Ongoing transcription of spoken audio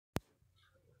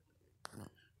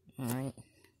Alright.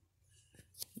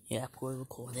 Yeah, we're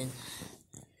recording.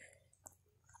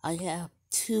 I have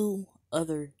 2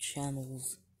 other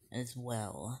channels as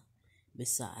well.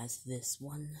 Besides this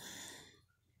one.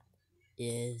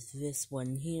 Is this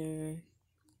one here.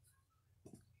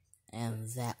 And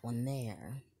that one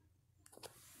there.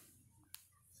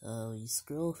 So you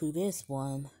scroll through this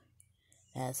one.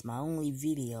 That's my only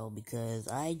video because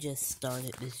I just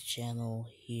started this channel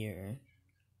here.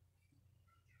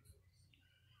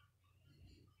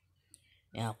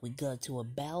 Now, if we go to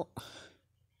about...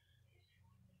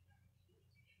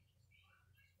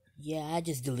 Yeah, I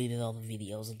just deleted all the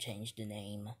videos and changed the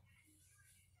name.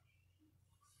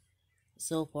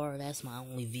 So far, that's my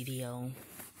only video.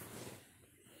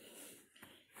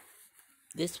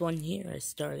 This one here I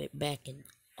started back in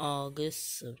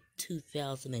August of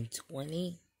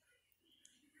 2020.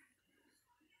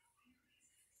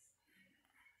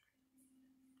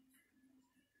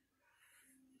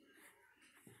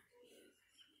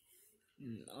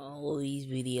 All of these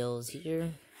videos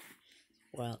here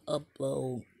where I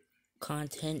upload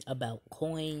content about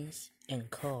coins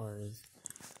and cars.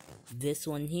 This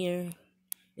one here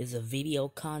is a video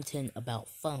content about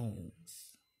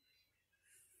phones.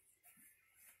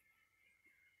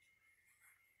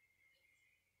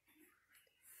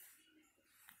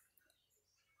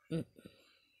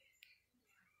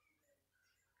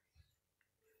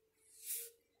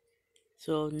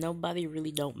 So nobody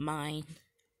really don't mind.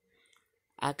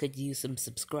 I could use some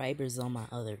subscribers on my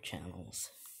other channels.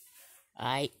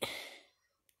 Alright.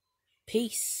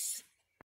 Peace.